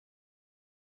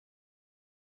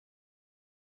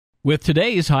With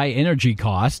today's high energy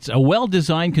costs, a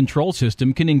well-designed control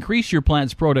system can increase your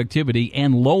plant's productivity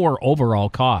and lower overall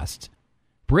costs.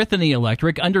 Brithinee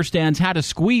Electric understands how to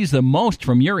squeeze the most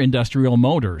from your industrial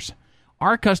motors.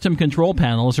 Our custom control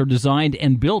panels are designed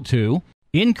and built to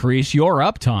increase your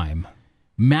uptime,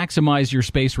 maximize your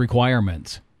space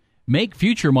requirements, make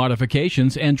future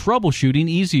modifications and troubleshooting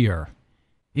easier,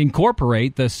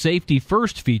 incorporate the Safety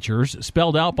First features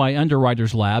spelled out by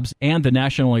Underwriters Labs and the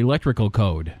National Electrical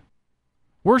Code.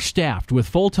 We're staffed with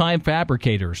full-time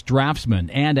fabricators, draftsmen,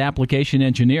 and application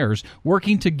engineers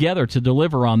working together to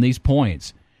deliver on these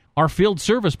points. Our field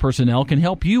service personnel can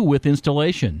help you with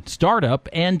installation, startup,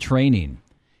 and training.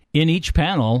 In each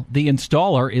panel, the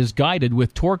installer is guided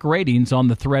with torque ratings on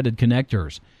the threaded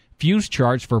connectors, fuse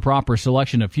charts for proper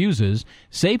selection of fuses,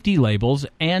 safety labels,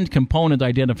 and component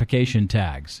identification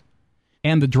tags.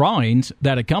 And the drawings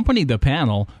that accompany the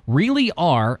panel really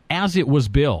are as it was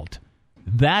built.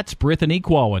 That's Brithinee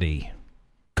quality.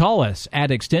 Call us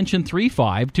at extension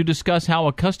 35 to discuss how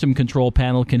a custom control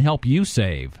panel can help you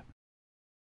save.